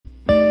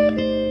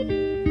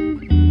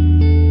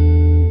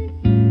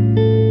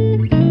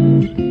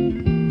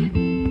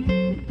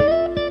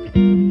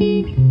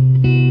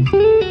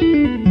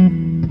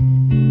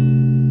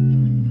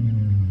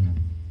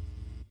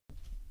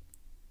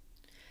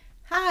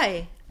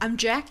Hi, I'm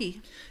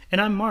Jackie, And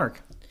I'm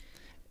Mark.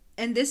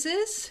 and this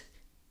is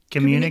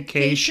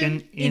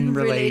Communication in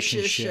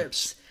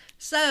relationships.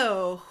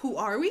 So, who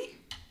are we?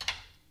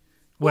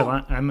 Well,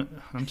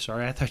 I'm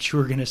sorry. I thought you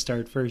were going to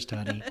start first,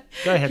 honey.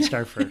 Go ahead,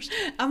 start first.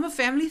 I'm a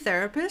family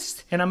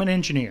therapist, And I'm an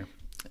engineer.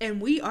 and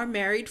we are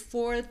married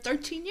for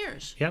 13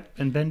 years. Yep,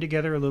 and been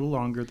together a little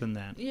longer than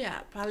that.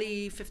 Yeah,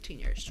 probably 15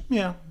 years.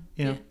 Yeah.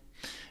 Yeah.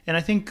 And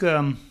I think,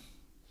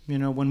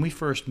 when we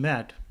first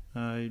met,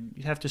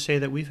 you have to say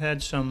that we've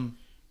had some.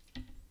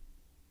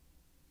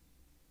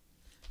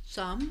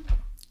 Some,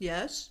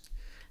 yes.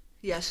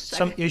 Yes.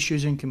 Some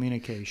issues in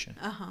communication,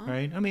 Uh-huh.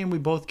 right? I mean, we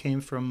both came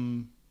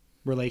from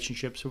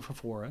relationships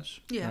before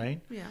us, Yeah.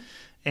 right? Yeah.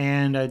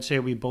 And I'd say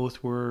we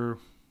both were,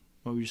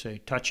 what would you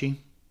say,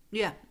 touchy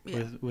Yeah.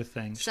 Yeah. with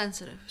things.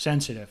 Sensitive.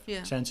 Sensitive.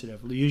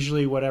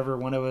 Usually whatever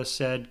one of us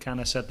said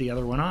kind of set the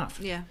other one off.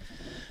 Yeah.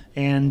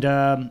 And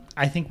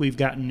I think we've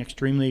gotten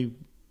extremely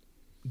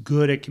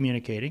good at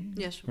communicating.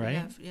 Yes, we right?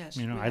 have. Yes.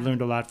 You know, we I have.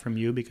 learned a lot from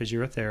you because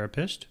you're a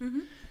therapist. Mm-hmm.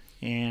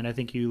 And I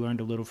think you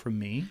learned a little from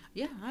me.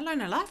 Yeah, I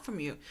learned a lot from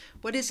you.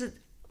 What is it?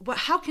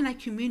 How can I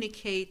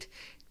communicate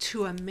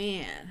to a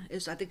man?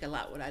 Is I think a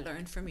lot what I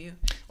learned from you.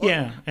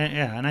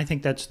 And I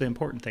think that's the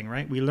important thing,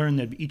 right? We learn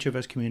that each of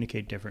us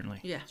communicate differently.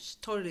 Yes,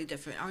 totally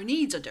different. Our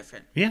needs are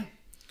different. Yeah.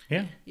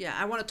 Yeah,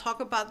 I want to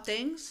talk about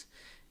things,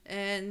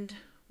 and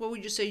what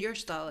would you say your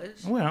style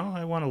is? Well,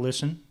 I want to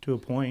listen to a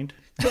point.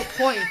 To a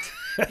point.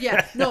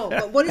 Yeah, no,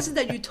 but what is it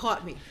that you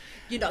taught me?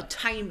 You know,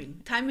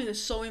 timing. Timing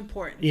is so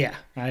important. Yeah,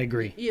 I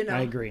agree. You know,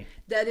 I agree.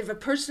 That if a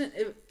person,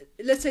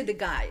 let's say the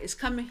guy is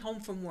coming home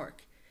from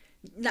work,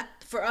 not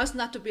for us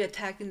not to be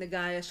attacking the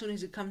guy as soon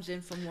as he comes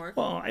in from work.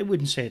 Well, I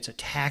wouldn't say it's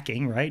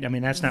attacking, right? I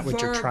mean, that's not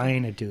what you're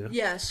trying to do.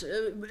 Yes,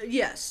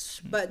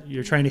 yes, but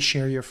You're trying to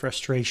share your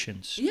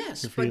frustrations.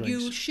 yes, your but you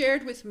feelings.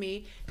 shared with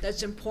me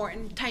that's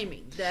important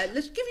timing. That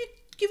let's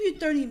give you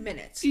 30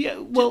 minutes. Yeah.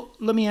 Well,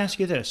 let me ask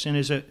you this: and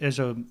as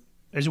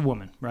a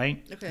woman,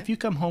 right? Okay. If you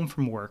come home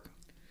from work,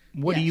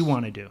 what do Yes. you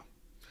want to do?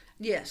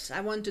 Yes, I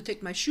want to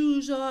take my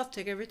shoes off,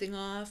 take everything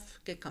off,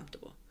 get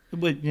comfortable.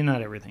 But you're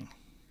not everything.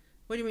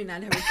 What do you mean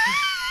not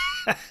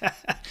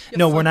everything?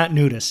 No, we're not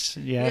nudists.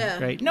 Yeah, Yeah.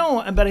 right.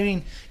 No, but I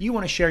mean, you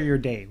want to share your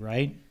day,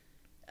 right?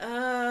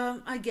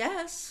 I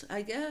guess.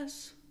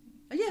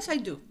 Yes, I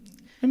do.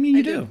 I mean, you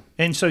I do. do.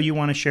 And so you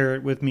want to share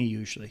it with me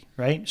usually,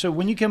 right? So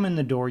when you come in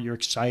the door, you're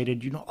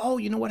excited. You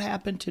know what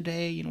happened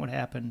today? You know what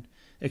happened,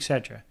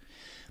 etc.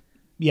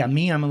 Yeah,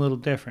 me, I'm a little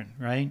different,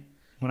 right?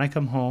 When I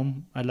come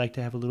home, I'd like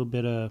to have a little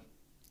bit of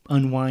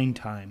unwind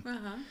time.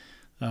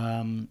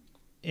 Uh-huh.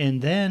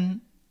 And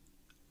then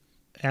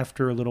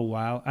after a little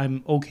while,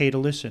 I'm okay to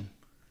listen.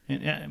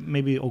 And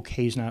maybe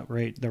okay is not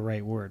the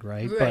right word,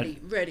 right?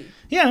 Ready.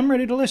 Yeah, I'm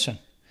ready to listen.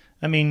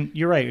 I mean,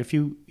 you're right.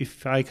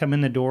 If I come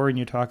in the door and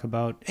you talk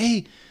about,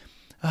 hey,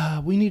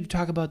 we need to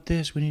talk about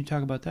this, we need to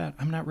talk about that,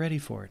 I'm not ready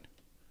for it.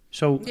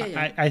 So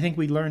Yeah. I think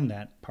we learned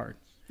that part.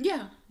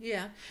 Yeah.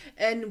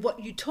 And what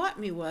you taught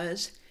me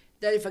was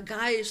that if a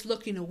guy is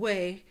looking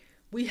away,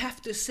 we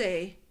have to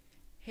say,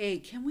 "Hey,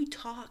 can we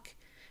talk?"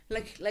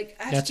 Like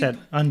ask That's you- that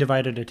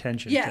undivided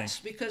attention Yes,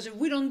 thing. because if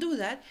we don't do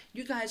that,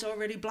 you guys are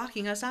already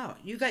blocking us out.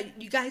 You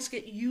guys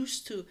get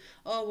used to,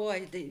 oh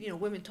boy,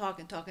 women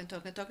talking,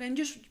 and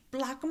just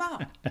block them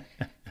out.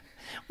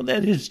 Well,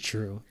 that is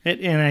true.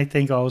 And I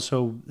think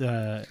also,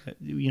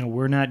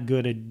 we're not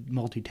good at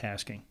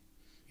multitasking.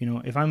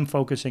 If I'm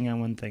focusing on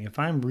one thing, if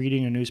I'm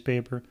reading a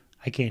newspaper,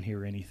 I can't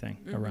hear anything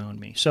around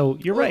me. So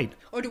you're right.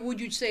 Or would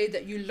you say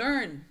that you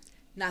learn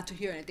not to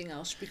hear anything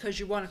else because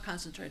you want to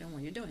concentrate on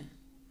what you're doing?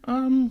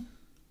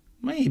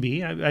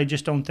 Maybe. I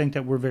just don't think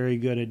that we're very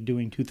good at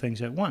doing two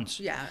things at once.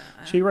 Yeah.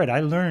 So you're right.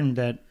 I learned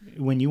that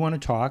when you want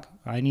to talk,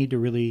 I need to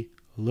really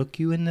look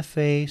you in the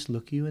face,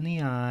 look you in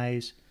the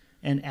eyes,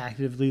 and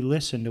actively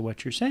listen to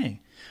what you're saying.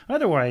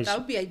 Otherwise, That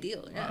would be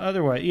ideal. Yeah.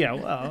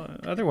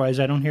 Otherwise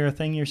I don't hear a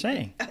thing you're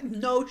saying.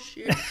 No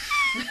shit.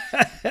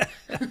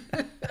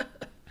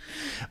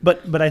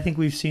 But I think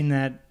we've seen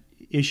that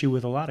issue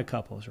with a lot of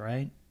couples,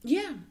 right?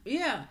 Yeah.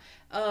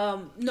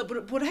 No,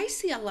 but what I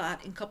see a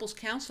lot in couples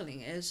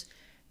counseling is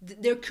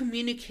their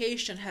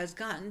communication has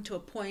gotten to a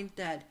point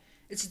that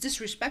it's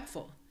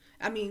disrespectful.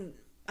 I mean,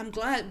 I'm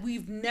glad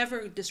we've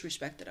never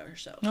disrespected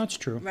ourselves. No, it's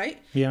true.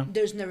 Right? Yeah.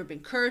 There's never been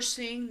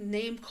cursing,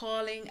 name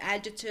calling,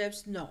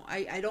 adjectives. No,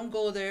 I don't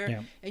go there,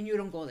 Yeah. and you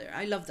don't go there.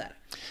 I love that.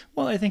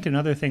 Well, I think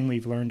another thing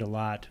we've learned a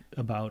lot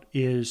about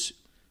is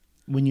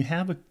when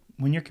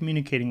you're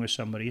communicating with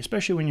somebody,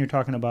 especially when you're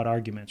talking about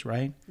arguments,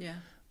 right? Yeah.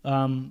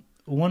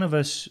 One of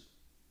us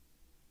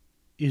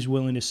is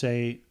willing to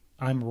say,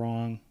 I'm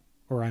wrong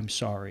or I'm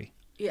sorry.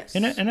 Yes.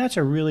 And that's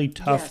a really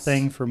tough Yes.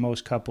 thing for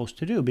most couples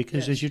to do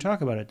because Yes. as you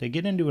talk about it, they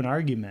get into an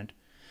argument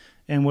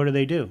and what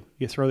do?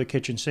 You throw the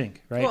kitchen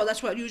sink, right? Well,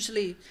 that's what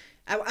usually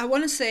I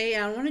want to say,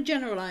 I don't want to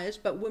generalize,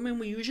 but women,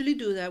 we usually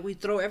do that. We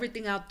throw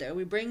everything out there.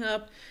 We bring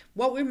up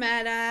what we're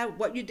mad at,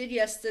 what you did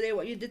yesterday,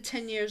 what you did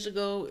 10 years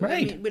ago. I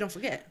Right. mean, we don't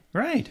forget.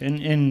 Right.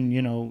 And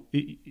you know,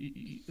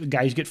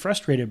 guys get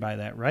frustrated by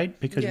that, right?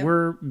 Because Yeah.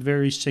 we're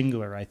very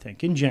singular, I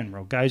think. In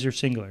general, guys are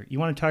singular. You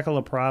want to tackle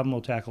a problem,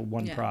 we'll tackle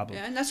one Yeah. problem.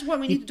 Yeah, and that's what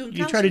we need to do in You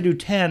try to counseling. do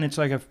 10, it's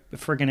like a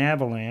friggin'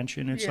 avalanche,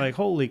 and it's Yeah. like,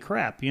 holy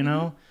crap, you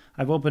know?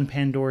 I've opened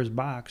Pandora's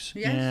box,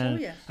 Yes, oh, and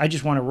yes. I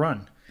just want to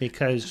run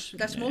because...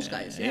 That's most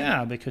guys, yeah.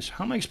 Yeah, because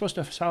how am I supposed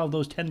to solve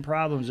those 10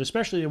 problems,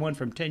 especially the one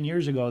from 10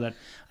 years ago that I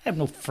have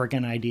no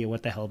friggin' idea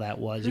what the hell that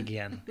was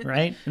again,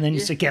 right? And then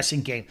it's a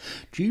guessing game.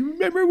 Do you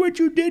remember what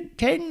you did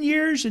 10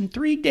 years and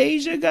 3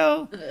 days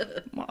ago?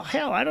 Well,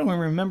 hell, I don't even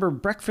remember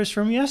breakfast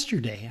from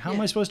yesterday. How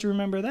am I supposed to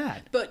remember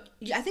that? But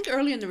yeah, I think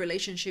early in the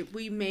relationship,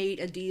 we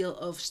made a deal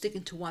of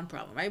sticking to one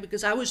problem, right?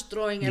 Because I was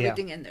throwing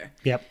everything in there.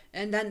 Yep.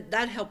 And then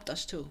that helped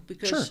us too,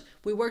 because Sure.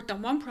 we worked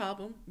on one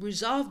problem,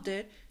 resolved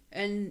it,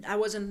 and I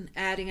wasn't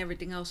adding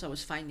everything else I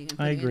was finding and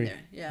I putting in agree. there.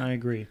 Yeah. I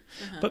agree.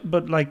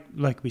 But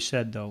like we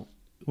said though,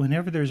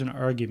 whenever there's an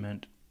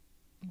argument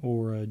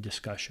or a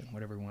discussion,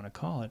 whatever you want to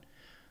call it,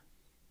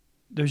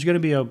 there's going to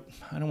be I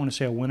don't want to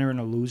say a winner and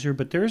a loser,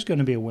 but there's going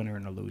to be a winner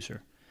and a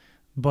loser.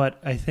 But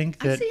I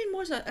think I that see it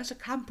more as a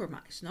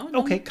compromise, no?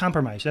 okay,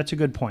 compromise. That's a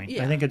good point. I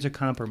Yeah. think it's a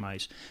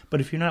compromise. But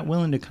if you're not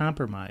willing to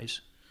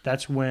compromise,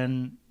 that's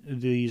when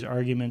these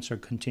arguments are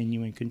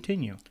continue,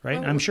 right?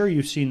 Well, I'm sure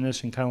you've seen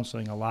this in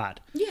counseling a lot.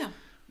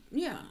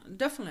 Yeah,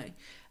 definitely.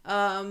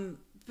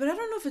 But I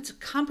don't know if it's a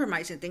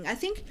compromising thing. I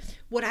think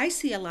what I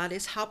see a lot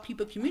is how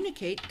people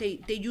communicate.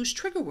 They use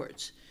trigger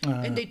words,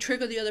 and they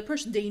trigger the other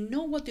person. They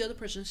know what the other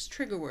person's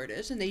trigger word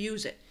is, and they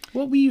use it.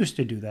 Well, we used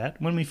to do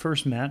that when we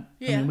first met. I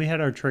Yeah. mean, we had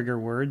our trigger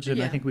words, and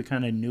I Yeah. think we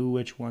kind of knew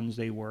which ones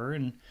they were.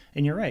 And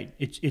you're right.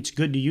 It's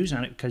good to use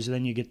on it because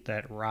then you get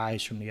that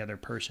rise from the other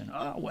person.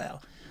 Oh,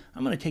 well,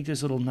 I'm going to take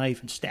this little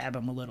knife and stab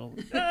him a little.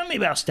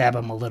 Maybe I'll stab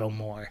him a little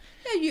more.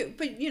 Yeah,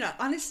 but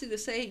honestly to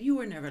say, you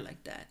were never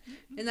like that,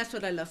 and that's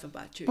what I love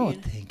about you. Oh, you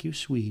know? thank you,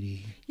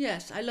 sweetie.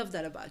 Yes, I love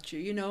that about you.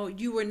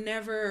 You were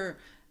never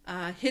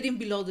hitting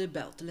below the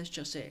belt. Let's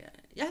just say,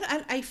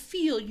 I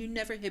feel you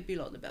never hit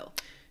below the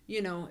belt.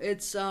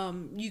 It's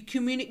you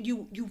communicate.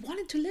 You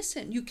wanted to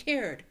listen. You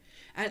cared,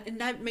 and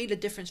that made a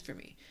difference for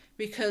me.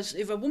 Because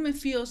if a woman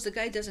feels the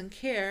guy doesn't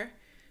care,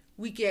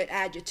 we get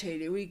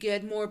agitated, we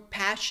get more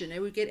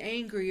passionate, we get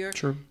angrier,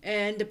 True.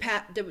 and the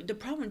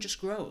problem just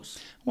grows.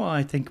 Well,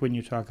 I think when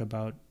you talk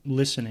about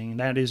listening,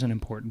 that is an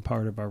important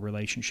part of our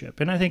relationship.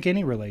 And I think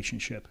any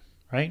relationship,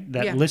 right?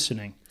 That Yeah.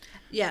 listening.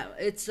 Yeah,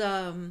 it's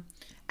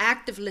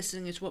active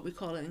listening is what we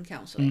call it in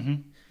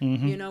counseling.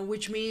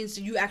 Which means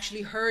you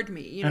actually heard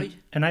me.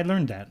 And I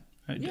learned that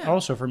Yeah.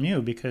 also from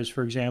you because,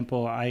 for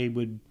example, I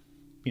would,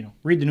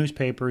 read the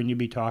newspaper and you'd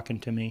be talking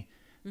to me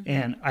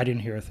and I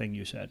didn't hear a thing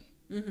you said,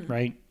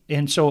 right?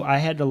 And so I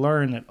had to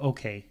learn that,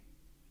 okay,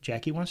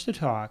 Jackie wants to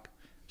talk,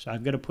 so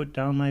I've got to put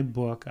down my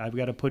book, I've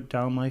got to put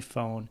down my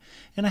phone,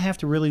 and I have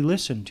to really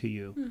listen to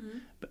you.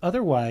 But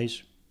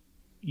otherwise,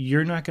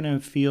 you're not going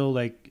to feel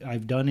like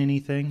I've done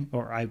anything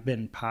or I've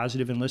been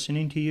positive in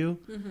listening to you.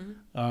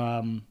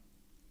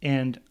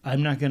 And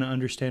I'm not going to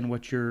understand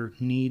what your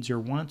needs or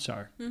wants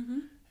are.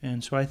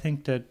 And so I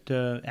think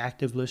that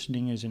active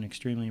listening is an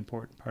extremely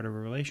important part of a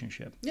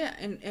relationship. Yeah,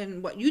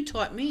 and what you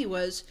taught me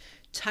was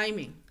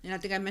timing. And I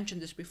think I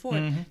mentioned this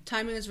before.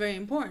 Timing is very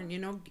important,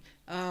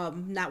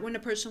 not when a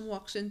person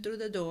walks in through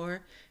the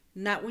door,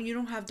 not when you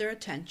don't have their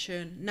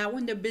attention, not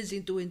when they're busy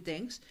doing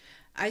things.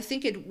 I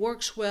think it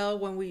works well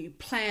when we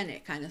plan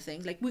it, kind of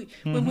thing. Like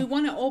when we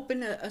want to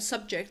open a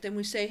subject and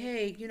we say,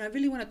 hey, I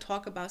really want to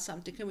talk about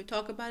something. Can we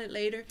talk about it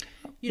later?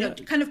 To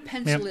kind of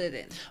pencil it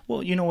in.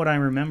 Well, what I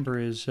remember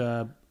is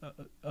a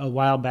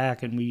while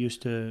back, and we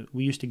used to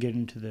get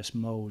into this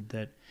mode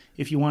that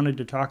if you wanted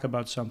to talk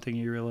about something,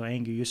 you're real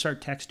angry, you start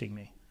texting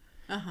me,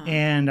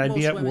 and I'd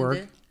be Most at women work,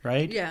 did.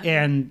 right? Yeah.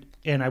 And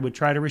I would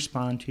try to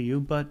respond to you,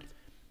 but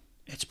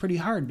it's pretty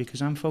hard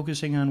because I'm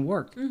focusing on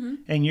work,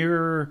 and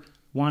you're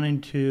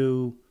wanting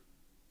to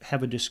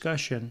have a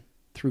discussion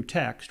through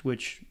text,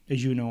 which,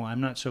 as you know, I'm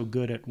not so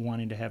good at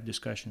wanting to have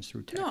discussions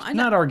through text. No, I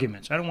Not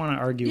arguments. I don't want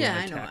to argue Yeah, over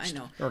I know, I text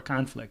know. or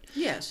conflict.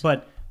 Yes.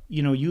 But,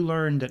 you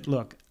learn that,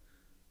 look,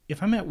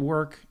 if I'm at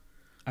work,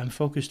 I'm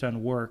focused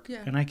on work,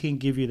 Yeah. and I can't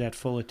give you that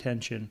full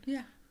attention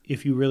Yeah.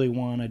 if you really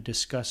want to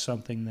discuss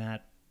something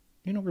that,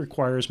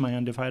 requires my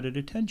undivided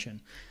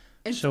attention.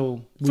 And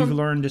So we've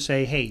learned to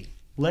say, hey,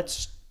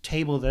 let's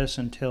table this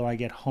until I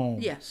get home.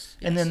 Yes.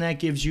 And then that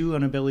gives you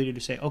an ability to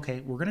say,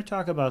 okay, we're going to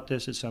talk about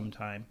this at some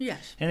time.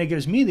 Yes. And it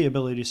gives me the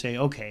ability to say,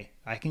 okay,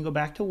 I can go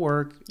back to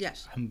work.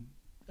 Yes.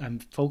 I'm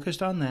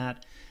focused on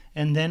that.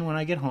 And then when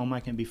I get home, I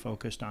can be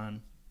focused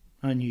on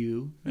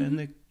you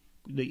and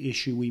the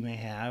issue we may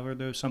have or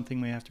there's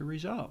something we have to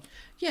resolve.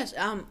 Yes.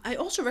 I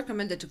also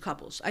recommend it to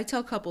couples. I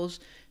tell couples,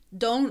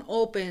 don't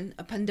open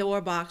a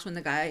Pandora box when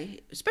the guy,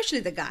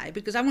 especially the guy,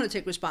 because I want to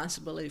take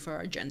responsibility for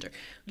our gender.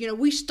 You know,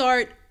 we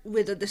start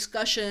with a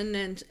discussion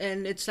and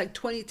it's like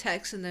 20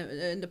 texts and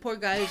the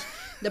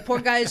poor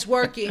guy's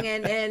working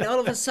and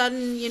all of a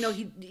sudden, you know,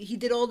 he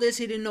did all this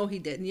he didn't know he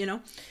did, you know.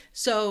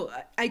 So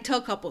I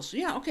tell couples,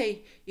 yeah,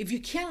 okay, if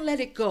you can't let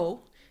it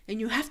go and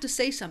you have to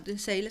say something,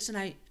 say, listen,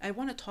 I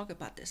want to talk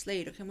about this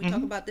later. Can we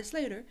talk about this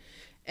later?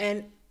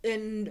 And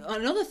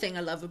another thing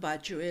I love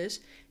about you is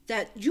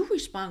that you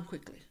respond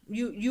quickly.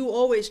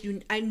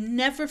 I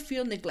never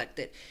feel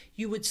neglected.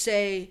 You would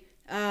say,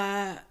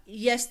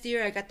 yes,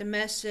 dear, I got the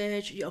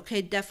message.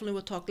 Okay, definitely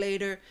we'll talk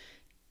later.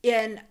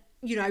 And,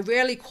 you know, I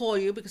rarely call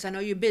you because I know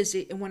you're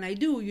busy. And when I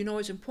do, you know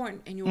it's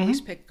important and you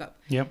always pick up.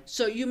 Yep.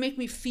 So you make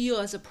me feel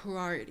as a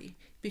priority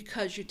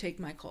because you take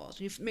my calls.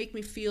 You make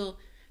me feel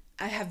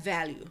I have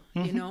value,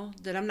 you know,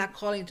 that I'm not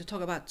calling to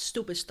talk about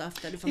stupid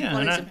stuff that if I'm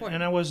calling it's important.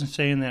 And I wasn't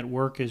saying that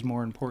work is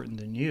more important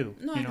than you.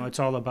 No, you know, it's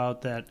all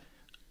about that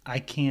I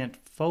can't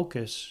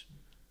focus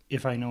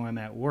if I know I'm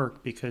at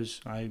work because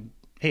I'm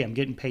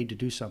getting paid to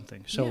do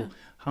something. So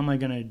how am I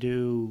going to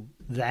do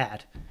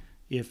that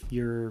if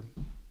you're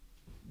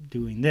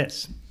doing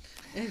this?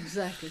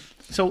 Exactly.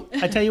 So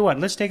I tell you what,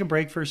 let's take a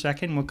break for a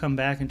second. We'll come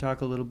back and talk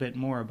a little bit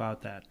more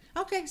about that.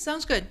 Okay,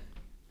 sounds good.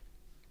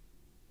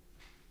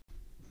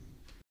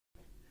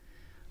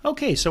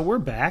 Okay, so we're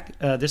back.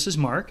 This is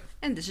Mark.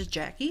 And this is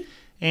Jackie.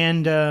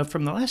 And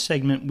from the last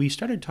segment, we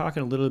started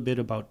talking a little bit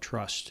about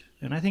trust.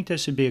 And I think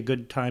this would be a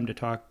good time to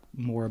talk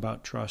more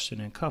about trust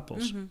in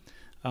couples.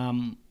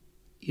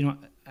 You know,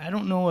 I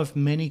don't know if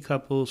many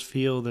couples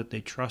feel that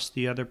they trust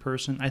the other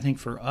person. I think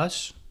for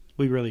us,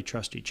 we really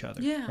trust each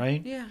other,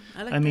 right? Yeah,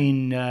 I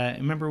mean,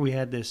 remember we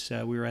had this,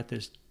 we were at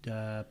this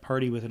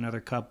party with another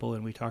couple,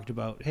 and we talked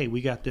about, hey,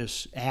 we got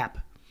this app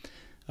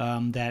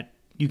that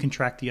you can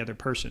track the other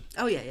person.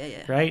 Oh yeah.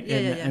 Right? Yeah,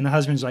 and the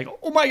husband's like,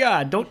 "Oh my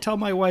God, don't tell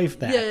my wife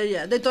that."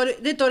 Yeah. They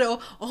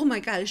thought, oh my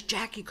God, it's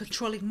Jackie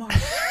controlling Mark.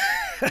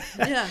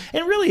 Yeah.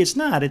 And really, it's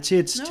not. It's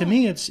No. To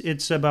me,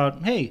 it's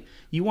about, hey,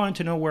 you want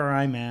to know where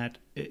I'm at.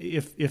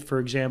 If for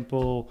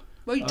example.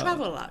 Well, you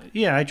travel a lot.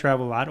 Yeah, I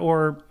travel a lot.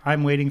 Or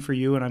I'm waiting for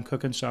you and I'm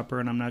cooking supper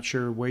and I'm not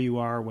sure where you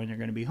are when you're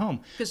going to be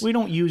home. We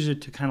don't use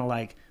it to kind of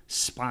like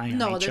spy on each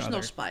other. No, there's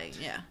no spying.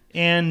 Yeah.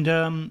 And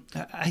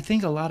I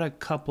think a lot of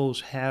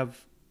couples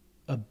have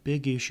a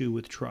big issue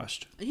with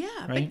trust. Yeah,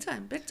 right?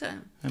 big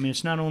time. I mean,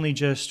 it's not only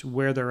just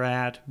where they're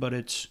at, but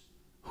it's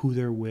who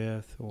they're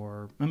with,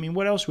 or, I mean,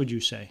 what else would you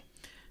say?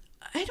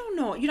 I don't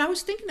know. You know, I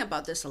was thinking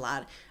about this a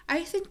lot.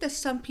 I think that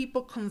some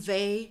people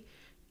convey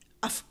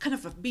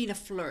being a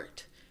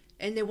flirt,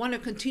 and they want to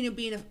continue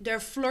being their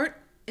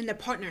flirt, and their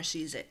partner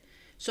sees it.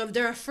 So if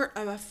they're a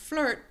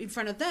flirt in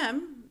front of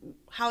them,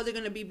 how are they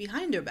going to be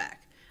behind their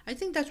back? I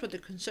think that's what the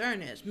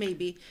concern is,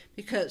 maybe,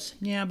 because...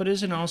 Yeah, but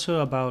isn't it also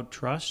about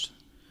trust?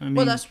 I mean,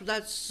 well,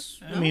 that's.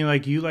 I mean,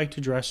 like, you like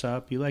to dress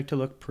up, you like to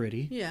look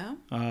pretty. Yeah.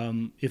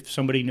 If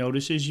somebody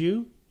notices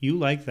you, you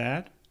like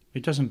that.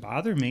 It doesn't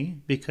bother me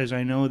because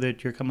I know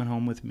that you're coming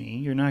home with me.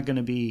 You're not going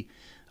to be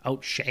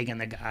out shagging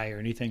the guy or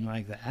anything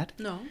like that.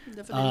 No,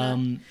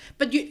 definitely not.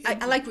 But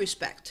I like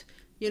respect.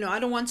 You know, I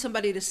don't want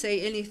somebody to say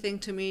anything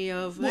to me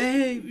of,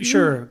 hey.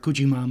 Sure,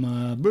 coochie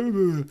mama,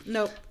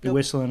 Nope. be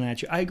whistling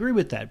at you. I agree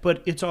with that,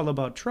 but it's all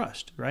about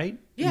trust, right?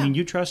 Yeah. I mean,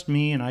 you trust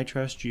me and I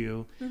trust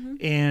you. Mm-hmm.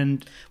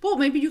 And well,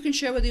 maybe you can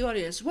share with the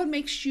audience what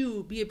makes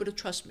you be able to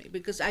trust me,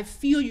 because I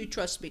feel you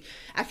trust me.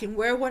 I can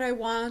wear what I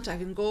want. I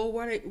can go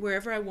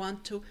wherever I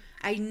want to.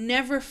 I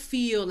never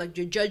feel like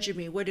you're judging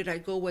me. Where did I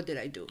go? What did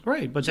I do?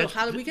 Right, but so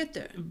how did we get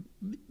there?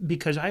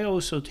 Because I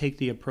also take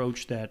the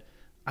approach that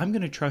I'm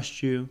going to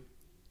trust you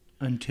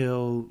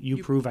until you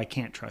prove I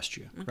can't trust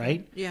you, okay.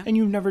 right? Yeah. And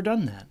you've never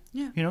done that.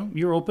 Yeah. You know,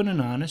 you're open and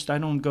honest. I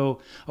don't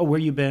go, oh, where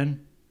you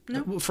been?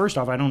 No. Well, first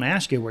off, I don't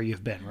ask you where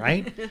you've been,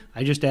 right?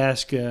 I just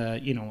ask,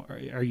 you know,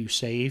 are you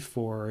safe,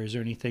 or is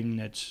there anything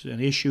that's an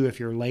issue if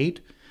you're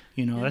late?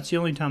 You know, that's the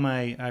only time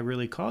I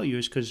really call you,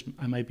 is because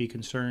I might be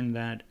concerned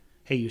that,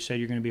 hey, you said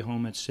you're going to be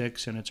home at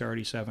 6 and it's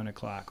already 7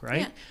 o'clock,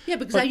 right? Yeah,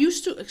 because I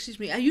used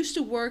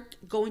to work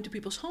going to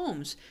people's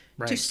homes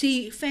to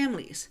see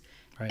families.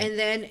 Right. And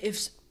then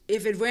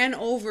if it ran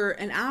over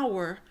an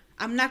hour,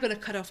 I'm not going to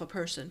cut off a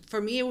person.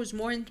 For me, it was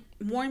more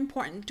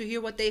important to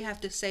hear what they have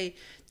to say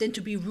than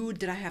to be rude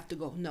that I have to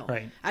go. No,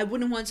 right. I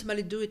wouldn't want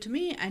somebody to do it to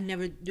me. I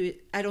never do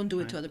it. I don't do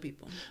it to other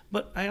people.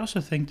 But I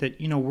also think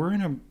that, you know, we're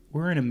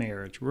in a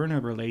marriage, we're in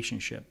a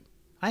relationship.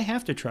 I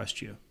have to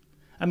trust you.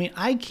 I mean,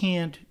 I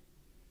can't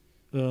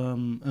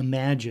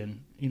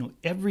imagine, you know,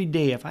 every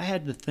day if I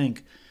had to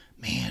think,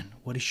 man,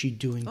 what is she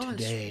doing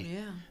today?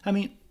 Yeah. I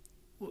mean,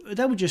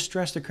 that would just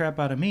stress the crap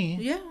out of me.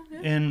 Yeah.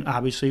 And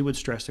obviously it would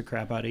stress the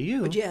crap out of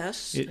you. But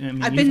yes. I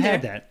mean, I've you've been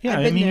had there. that. Yeah,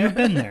 I've been there. you've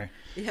been there.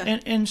 Yeah.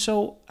 And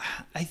so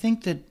I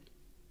think that,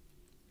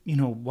 you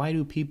know, why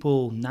do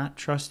people not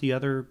trust the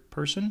other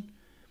person?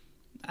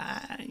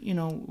 You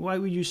know, why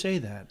would you say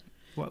that?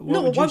 What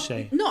would you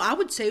say? No, I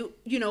would say,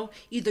 you know,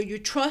 either you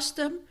trust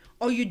them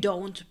or you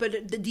don't.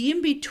 But the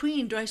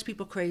in-between drives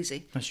people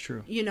crazy. That's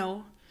true. You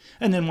know,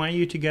 And then why are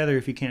you together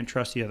if you can't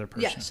trust the other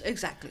person? Yes,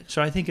 exactly.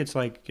 So I think it's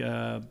like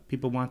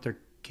people want their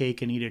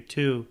cake and eat it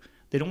too.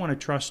 They don't want to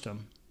trust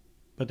them,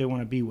 but they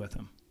want to be with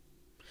them.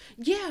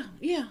 Yeah.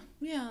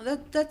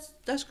 That's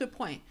a good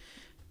point.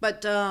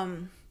 But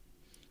I've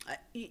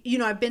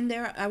been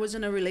there. I was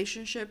in a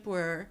relationship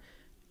where,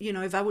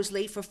 if I was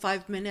late for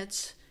 5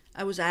 minutes,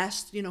 I was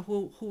asked,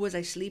 who was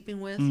I sleeping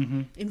with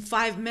in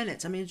 5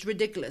 minutes. I mean, it's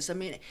ridiculous. I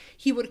mean,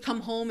 he would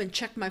come home and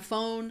check my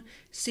phone,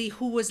 see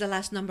who was the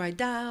last number I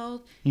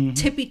dialed,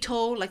 tippy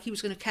toe, like he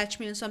was going to catch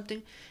me in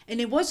something. And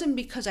it wasn't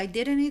because I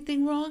did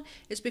anything wrong.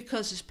 It's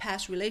because his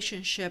past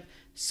relationship,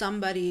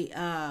 somebody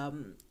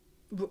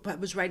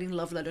was writing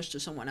love letters to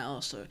someone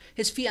else, or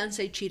his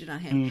fiance cheated on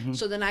him.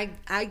 So then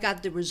I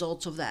got the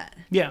results of that.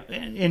 Yeah,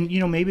 and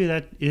maybe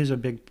that is a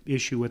big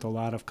issue with a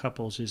lot of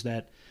couples, is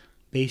that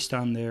based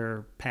on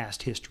their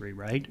past history,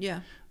 right? Yeah.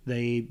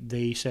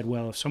 They said,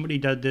 well, if somebody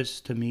did this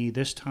to me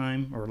this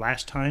time or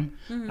last time,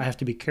 I have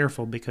to be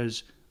careful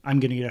because I'm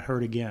going to get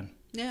hurt again.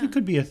 Yeah. It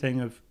could be a thing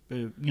of,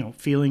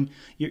 feeling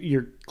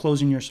you're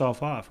closing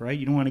yourself off, right?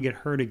 You don't want to get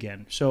hurt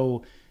again.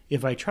 So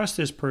if I trust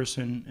this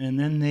person and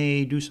then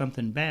they do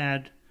something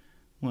bad,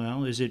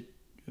 well, is it,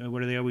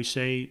 what do they always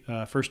say?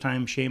 First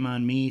time, shame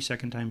on me.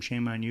 Second time,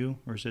 shame on you.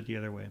 Or is it the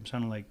other way? I'm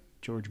sounding like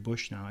George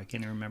Bush now. I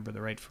can't even remember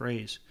the right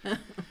phrase.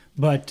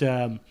 But,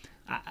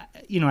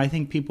 I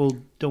think people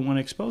don't want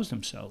to expose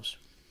themselves.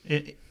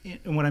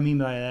 And what I mean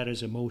by that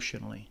is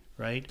emotionally,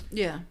 right?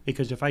 Yeah.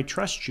 Because if I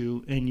trust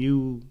you and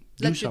you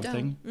do Let you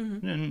something, down.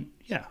 then,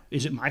 yeah,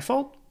 is it my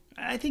fault?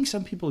 I think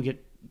some people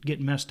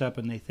get messed up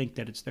and they think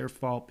that it's their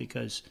fault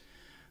because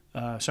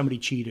somebody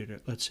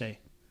cheated, let's say.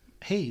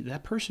 Hey,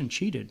 that person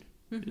cheated.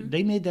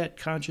 They made that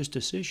conscious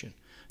decision.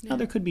 Now,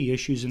 there could be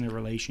issues in the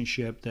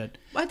relationship that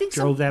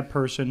drove that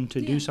person to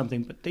do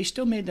something, but they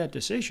still made that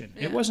decision.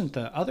 It wasn't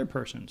the other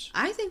person's.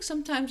 I think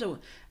sometimes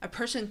a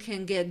person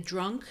can get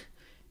drunk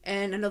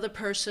and another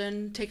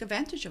person take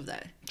advantage of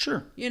that.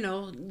 Sure.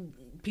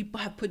 People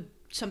have put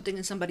something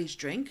in somebody's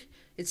drink.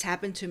 It's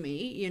happened to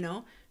me,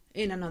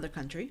 in another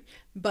country.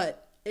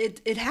 But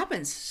it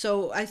happens.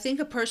 So I think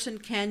a person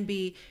can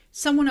be,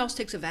 someone else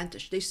takes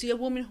advantage. They see a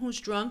woman who's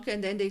drunk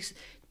and then they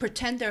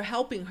pretend they're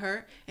helping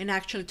her and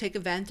actually take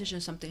advantage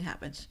and something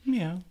happens.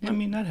 Yeah, I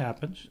mean, that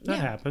happens. That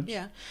happens.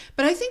 Yeah.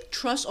 But I think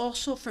trust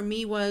also for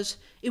me was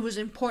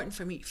important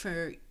for me,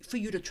 for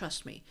you to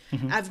trust me.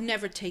 I've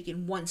never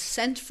taken 1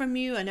 cent from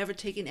you. I never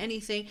taken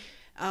anything.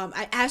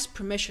 I ask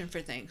permission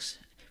for things.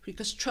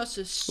 Because trust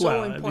is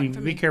so important for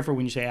me. Be careful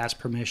when you say ask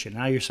permission.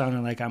 Now you're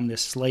sounding like I'm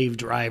this slave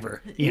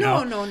driver.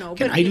 No.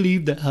 Can I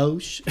leave the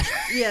house?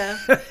 Yeah.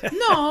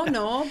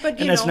 No. But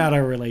and that's not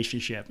our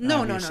relationship.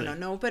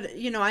 No. But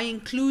I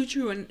include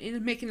you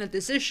in making a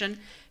decision.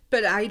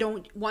 But I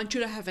don't want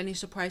you to have any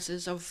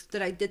surprises of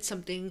that I did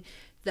something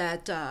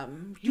that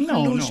you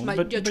can lose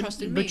your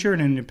trust in me. But you're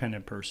an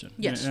independent person.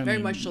 Yes, very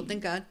much so.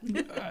 Thank God.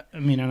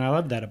 And I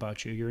love that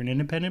about you. You're an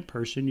independent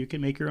person. You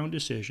can make your own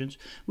decisions.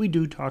 We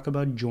do talk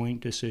about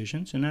joint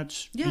decisions, and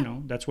that's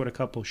that's what a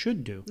couple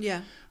should do.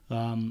 Yeah.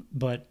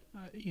 But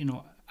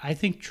I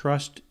think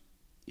trust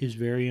is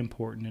very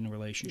important in a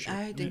relationship.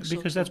 I think so.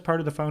 Because that's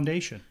part of the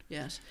foundation.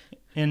 Yes.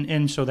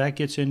 And so that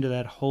gets into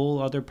that whole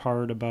other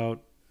part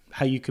about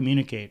how you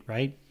communicate,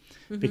 right?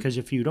 Because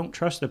if you don't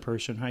trust the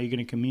person, how are you going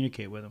to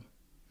communicate with them?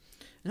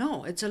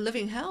 No, it's a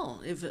living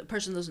hell if a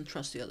person doesn't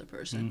trust the other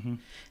person.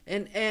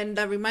 And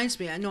that reminds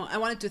me, I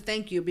wanted to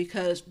thank you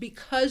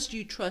because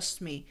you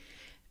trust me,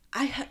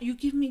 you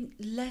give me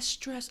less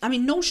stress. I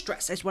mean, no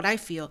stress is what I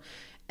feel.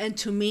 And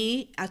to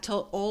me, I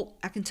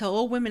can tell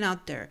all women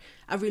out there,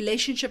 a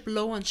relationship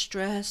low on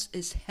stress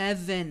is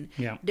heaven.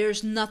 Yeah.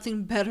 There's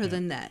nothing better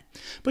than that.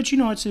 But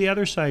it's the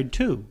other side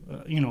too.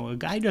 A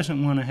guy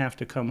doesn't want to have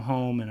to come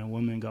home and a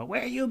woman go,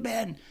 "Where you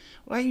been?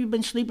 Why you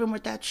been sleeping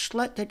with that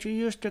slut that you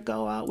used to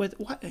go out with?"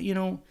 What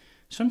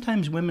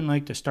sometimes women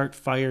like to start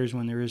fires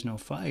when there is no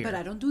fire. But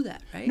I don't do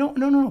that, right?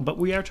 No. But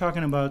we are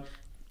talking about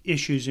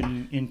issues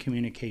in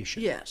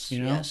communication. Yes.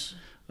 Yes.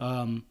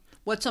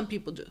 What some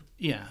people do.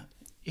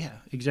 Yeah,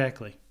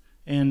 exactly.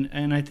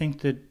 And I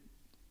think that,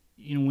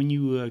 when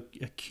you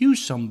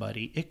accuse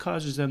somebody, it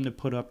causes them to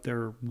put up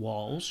their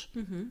walls.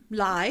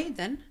 Lie,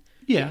 then.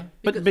 Yeah,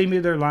 but maybe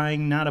they're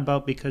lying not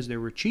about because they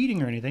were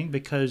cheating or anything,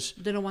 because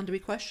they don't want to be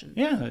questioned.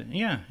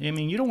 Yeah. I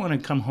mean, you don't want to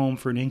come home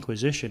for an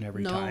inquisition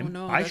every time.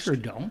 No, I sure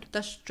don't.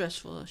 That's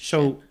stressful.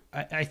 So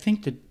I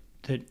think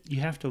that you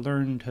have to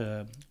learn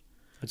to,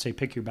 let's say,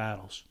 pick your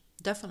battles.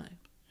 Definitely.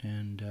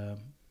 And a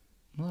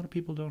lot of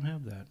people don't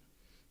have that.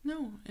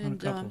 No,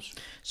 and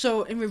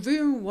so in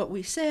reviewing what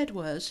we said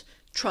was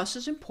trust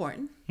is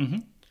important,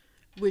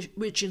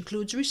 which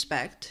includes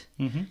respect,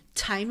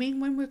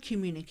 timing when we're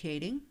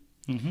communicating,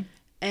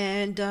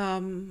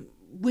 and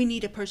we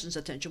need a person's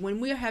attention. When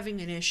we're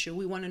having an issue,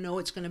 we want to know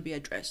it's going to be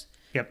addressed.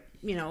 Yep.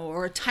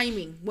 Or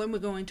timing when we're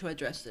going to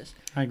address this.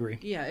 I agree.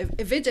 Yeah,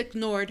 if it's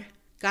ignored,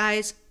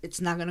 guys, it's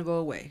not going to go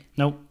away.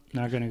 Nope,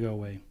 not going to go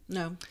away.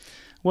 No.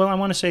 Well, I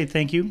want to say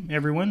thank you,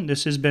 everyone.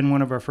 This has been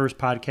one of our first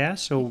podcasts,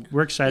 so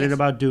we're excited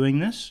about doing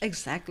this.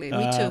 Exactly.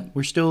 Me too.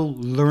 We're still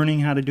learning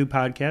how to do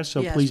podcasts,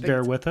 so Yes, please big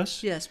bear with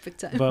us. Yes, big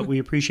time. But we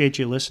appreciate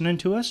you listening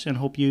to us and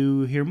hope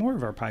you hear more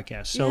of our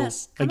podcasts. So,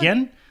 Yes, come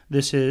again,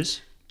 this is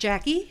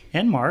Jackie,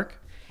 and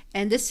Mark.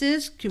 and this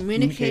is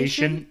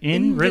Communication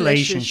in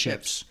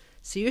Relationships.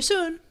 See you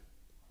soon.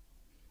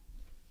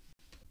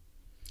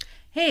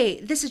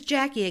 Hey, this is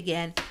Jackie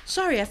again.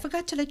 Sorry, I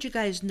forgot to let you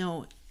guys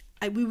know.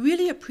 We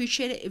really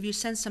appreciate it if you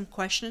send some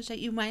questions that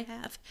you might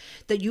have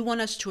that you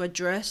want us to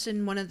address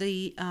in one of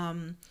the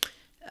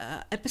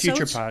episodes.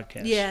 Future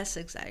podcasts. Yes,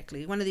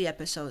 exactly. One of the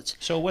episodes.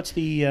 So what's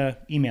the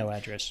email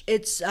address?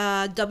 It's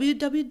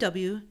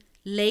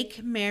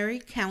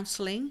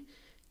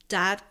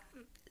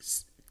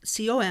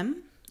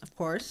www.lakemarycounseling.com, of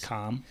course.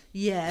 Com.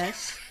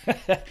 Yes.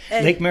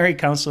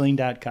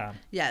 LakeMaryCounseling.com.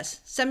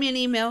 Yes. Send me an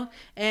email,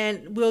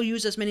 and we'll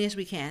use as many as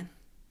we can.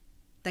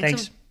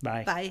 Thanks.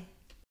 Bye. Bye.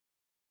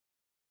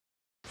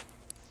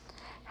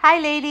 Hi,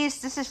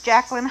 ladies. This is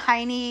Jacqueline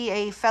Heine,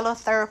 a fellow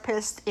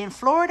therapist in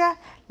Florida,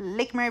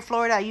 Lake Mary,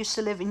 Florida. I used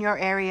to live in your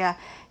area.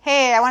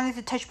 Hey, I wanted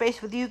to touch base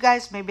with you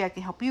guys. Maybe I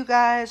can help you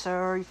guys,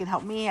 or you can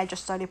help me. I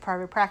just started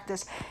private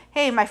practice.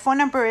 Hey, my phone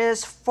number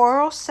is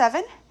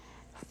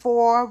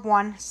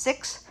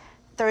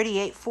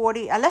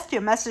 407-416-3840. I left you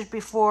a message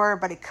before,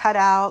 but it cut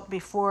out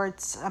before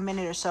it's a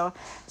minute or so.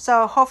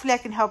 So hopefully I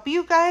can help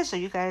you guys, or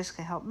you guys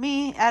can help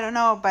me. I don't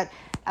know, but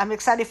I'm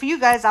excited for you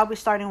guys. I'll be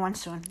starting one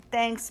soon.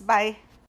 Thanks. Bye.